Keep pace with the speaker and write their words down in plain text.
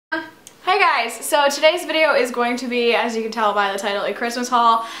Hey guys, so today's video is going to be, as you can tell by the title, a Christmas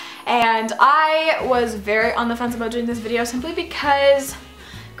haul, and I was very on the fence about doing this video simply because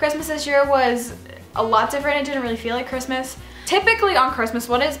Christmas this year was a lot different. It didn't really feel like Christmas. Typically on Christmas,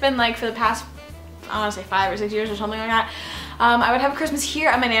 what it's been like for the past, I want to say 5 or 6 years or something like that, I would have a Christmas here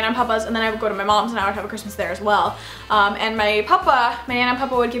at my Nana and Papa's, and then I would go to my mom's and I would have a Christmas there as well. And my Nana and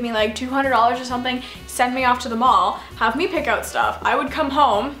Papa would give me like $200 or something, send me off to the mall, have me pick out stuff. I would come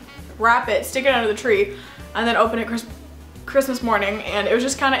home, wrap it, stick it under the tree, and then open it Christmas morning, and it was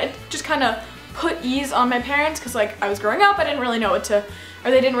just kind of put ease on my parents, because like I was growing up, I didn't really know what to, or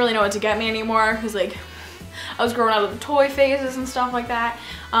they didn't really know what to get me anymore, because like I was growing out of the toy phases and stuff like that.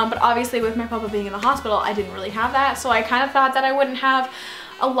 But obviously with my Papa being in the hospital, I didn't really have that, so I kind of thought that I wouldn't have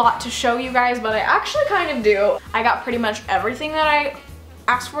a lot to show you guys, but I actually kind of do. I got pretty much everything that I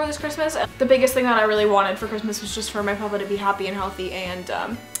asked for this Christmas. The biggest thing that I really wanted for Christmas was just for my Papa to be happy and healthy,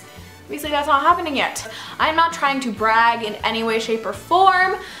 and obviously that's not happening yet. I'm not trying to brag in any way, shape, or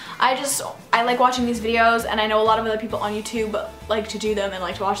form. I like watching these videos, and I know a lot of other people on YouTube like to do them and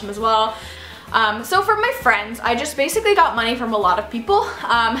like to watch them as well. So for my friends, I just basically got money from a lot of people.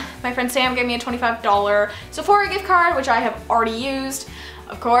 My friend Sam gave me a $25 Sephora gift card, which I have already used,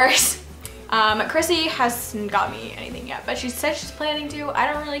 of course. Chrissy hasn't got me anything yet, but she said she's planning to. I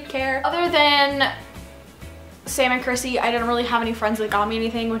don't really care. Other than Sam and Chrissy, I didn't really have any friends that got me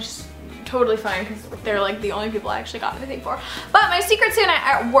anything, which is totally fine because they're like the only people I actually got anything for. But my secret Santa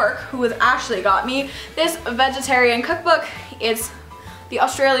at work, who has actually got me this vegetarian cookbook. It's the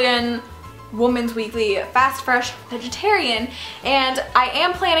Australian Woman's Weekly Fast Fresh Vegetarian, and I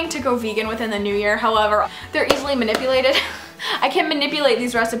am planning to go vegan within the new year. However, they're easily manipulated. I can manipulate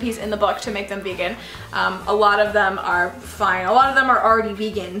these recipes in the book to make them vegan. A lot of them are fine. A lot of them are already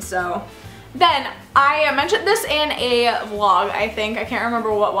vegan, so. Then, I mentioned this in a vlog, I think. I can't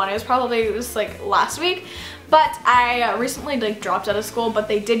remember what one. It was probably just like last week. But I recently like dropped out of school, but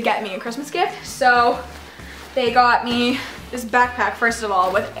they did get me a Christmas gift. So they got me this backpack, first of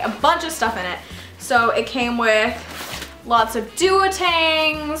all, with a bunch of stuff in it. So it came with lots of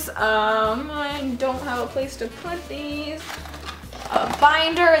duotangs. I don't have a place to put these. A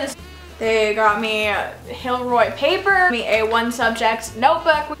binder. They got me Hilroy paper, me a one subject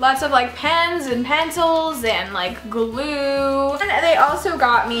notebook, lots of like pens and pencils and like glue. And they also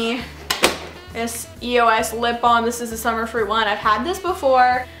got me this EOS lip balm. This is a summer fruit one. I've had this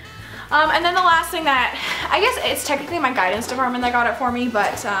before. And then the last thing that, I guess it's technically my guidance department that got it for me,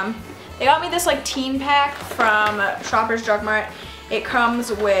 but they got me this like teen pack from Shoppers Drug Mart. It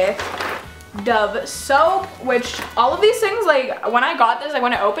comes with Dove soap, which all of these things, like when I got this, like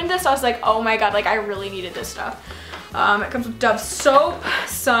when I opened this, I was like, oh my god, like I really needed this stuff. It comes with Dove soap,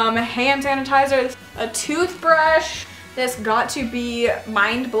 some hand sanitizer, a toothbrush, this got to be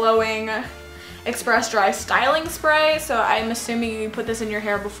mind-blowing Express Dry styling spray, so I'm assuming you put this in your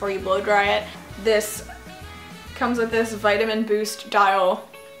hair before you blow dry it. This comes with this Vitamin Boost Dial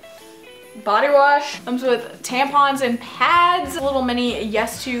body wash. Comes with tampons and pads, a little mini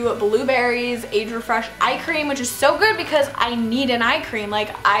Yes to Blueberries Age Refresh eye cream, which is so good because I need an eye cream.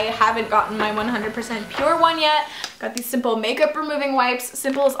 Like I haven't gotten my 100% pure one yet. Got these Simple makeup removing wipes.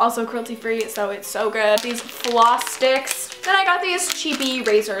 Simple is also cruelty free, so it's so good. These floss sticks. Then I got these cheapy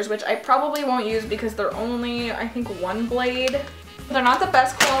razors, which I probably won't use because they're only, I think, one blade. They're not the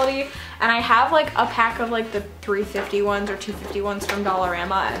best quality, and I have like a pack of like the 350 ones or 250 ones from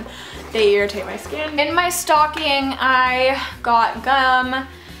Dollarama, and they irritate my skin. In my stocking, I got gum.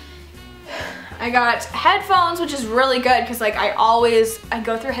 I got headphones, which is really good because like I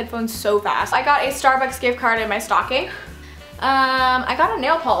go through headphones so fast. I got a Starbucks gift card in my stocking. I got a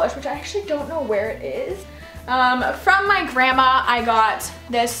nail polish, which I actually don't know where it is. From my grandma, I got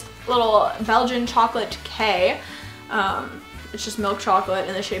this little Belgian chocolate K. It's just milk chocolate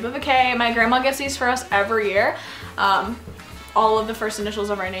in the shape of a K. My grandma gets these for us every year. All of the first initials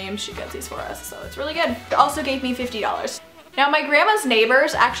of our names, she gets these for us, so it's really good. She also gave me $50. Now my grandma's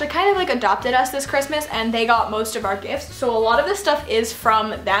neighbors actually kind of like adopted us this Christmas, and they got most of our gifts, so a lot of this stuff is from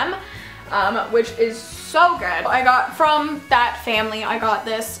them, which is so good. I got from that family, I got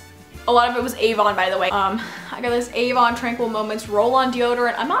this. A lot of it was Avon, by the way. I got this Avon Tranquil Moments roll-on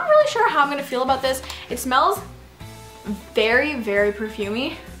deodorant. I'm not really sure how I'm gonna feel about this. It smells very, very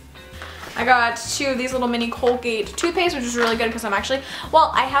perfumey. I got 2 of these little mini Colgate toothpaste, which is really good because I'm actually,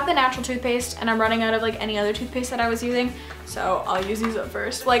 well, I have the natural toothpaste and I'm running out of like any other toothpaste that I was using, so I'll use these up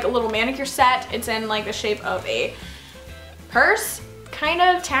first. Like a little manicure set. It's in like the shape of a purse. Kind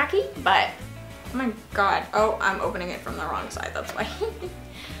of tacky, but oh my god. Oh, I'm opening it from the wrong side, that's why.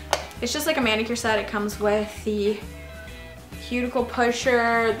 It's just like a manicure set. It comes with the cuticle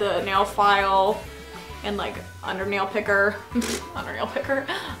pusher, the nail file, and like under nail picker, under nail picker,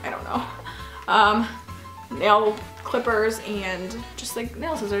 I don't know. Nail clippers and just like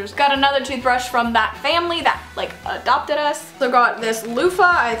nail scissors. Got another toothbrush from that family that like adopted us. So got this loofah,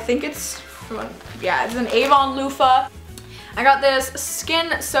 I think it's from, yeah, it's an Avon loofah. I got this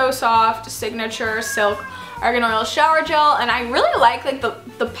Skin So Soft Signature Silk Argan Oil Shower Gel, and I really like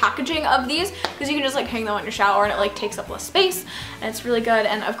the packaging of these because you can just like hang them on your shower and it like takes up less space and it's really good.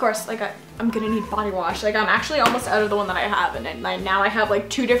 And of course, like I'm gonna need body wash. Like I'm actually almost out of the one that I have, and now I have like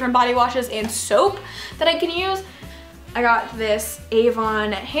 2 different body washes and soap that I can use. I got this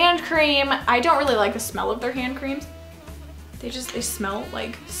Avon hand cream. I don't really like the smell of their hand creams. They smell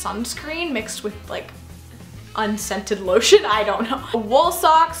like sunscreen mixed with like unscented lotion, I don't know. Wool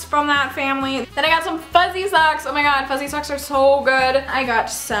socks from that family. Then I got some fuzzy socks. Oh my god, fuzzy socks are so good. I got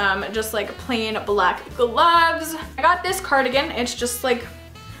some just like plain black gloves. I got this cardigan. It's just like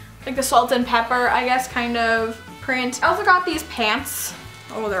the salt and pepper, I guess, kind of print. I also got these pants.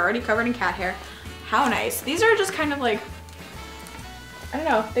 Oh, they're already covered in cat hair. How nice. These are just kind of like, I don't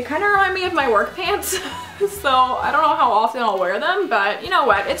know, they kind of remind me of my work pants. So I don't know how often I'll wear them, but you know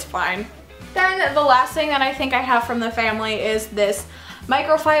what, it's fine. Then the last thing that I think I have from the family is this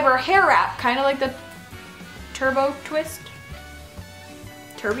microfiber hair wrap, kind of like the Turbo Twist?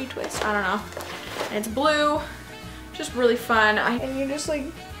 Turby Twist? I don't know. And it's blue, just really fun. And you just like...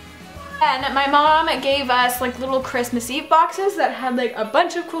 And my mom gave us like little Christmas Eve boxes that had like a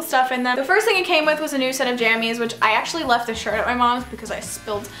bunch of cool stuff in them. The first thing it came with was a new set of jammies, which I actually left the shirt at my mom's because I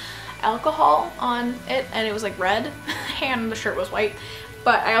spilled alcohol on it and it was like red and the shirt was white.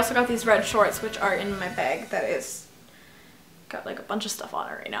 But I also got these red shorts, which are in my bag that is got like a bunch of stuff on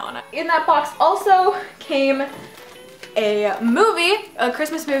it right now. And in that box also came a movie, a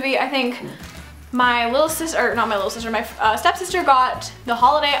Christmas movie. I think my little sister, or not my little sister, my stepsister got The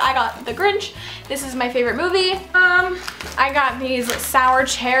Holiday. I got The Grinch. This is my favorite movie. I got these sour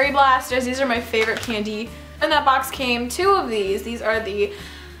cherry blasters. These are my favorite candy. In that box came 2 of these. These are the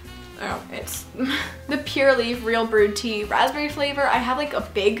it's the Pure Leaf Real Brewed Tea raspberry flavor. I have like a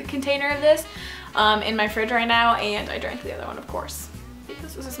big container of this in my fridge right now, and I drank the other one, of course,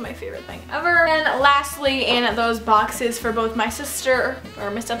 because this is my favorite thing ever. And lastly, in those boxes for both my sister,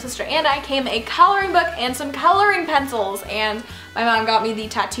 or my stepsister, and I came a coloring book and some coloring pencils. And my mom got me the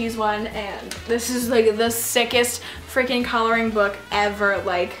tattoos one, and this is like the sickest freaking coloring book ever.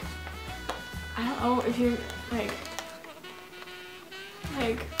 Like, I don't know if you like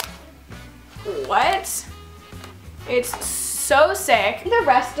what? It's so sick. The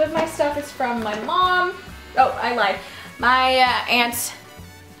rest of my stuff is from my mom. Oh, I lied. My aunt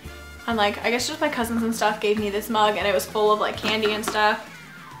and like, I guess just my cousins and stuff gave me this mug, and it was full of like candy and stuff.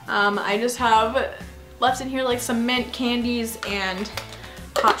 I just have left in here like some mint candies and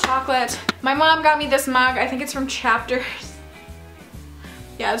hot chocolate. My mom got me this mug. I think it's from Chapters.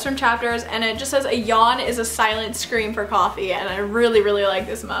 Yeah, it's from Chapters, and it just says a yawn is a silent scream for coffee, and I really, really like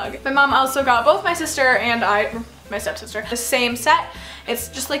this mug. My mom also got both my sister and my stepsister, the same set. It's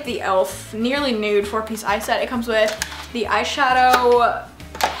just like the e.l.f. nearly nude 4-piece eye set. It comes with the eyeshadow,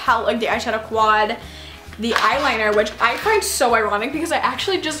 like the eyeshadow quad, the eyeliner, which I find so ironic because I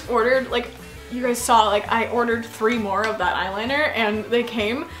actually just ordered, like you guys saw, like I ordered 3 more of that eyeliner and they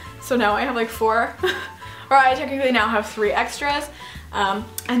came, so now I have like 4, or I technically now have 3 extras.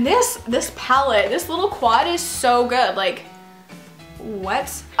 And this palette, this little quad is so good. Like,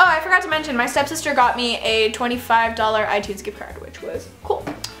 what? Oh, I forgot to mention, my stepsister got me a $25 iTunes gift card, which was cool.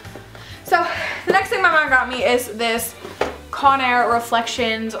 So the next thing my mom got me is this Conair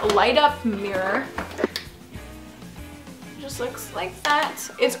Reflections light up mirror. It just looks like that.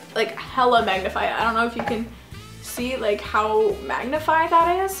 It's like hella magnified. I don't know if you can see like how magnified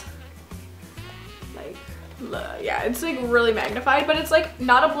that is. Like, yeah, it's like really magnified, but it's like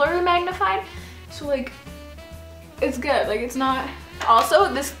not a blurry magnified, so like it's good. Like, it's not.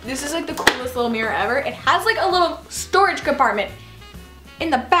 Also, this is like the coolest little mirror ever. It has like a little storage compartment in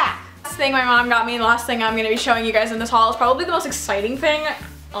the back. Last thing my mom got me, the last thing I'm gonna be showing you guys in this haul is probably the most exciting thing.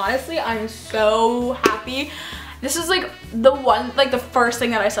 Honestly, I'm so happy. This is like the one, like the first thing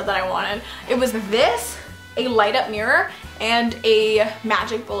that I said that I wanted. It was this, a light up mirror, and a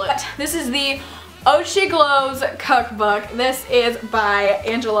magic bullet. This is the Ochi Glows cookbook. This is by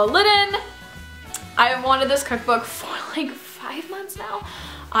Angela Liddon. I've wanted this cookbook for like 5 months now.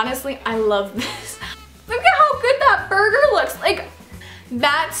 Honestly, I love this. Look at how good that burger looks. Like,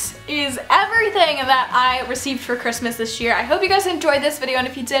 that is everything that I received for Christmas this year. I hope you guys enjoyed this video, and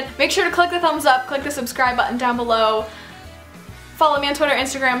if you did, make sure to click the thumbs up, click the subscribe button down below. Follow me on Twitter,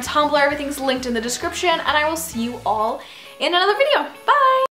 Instagram, Tumblr, everything's linked in the description, and I will see you all in another video. Bye!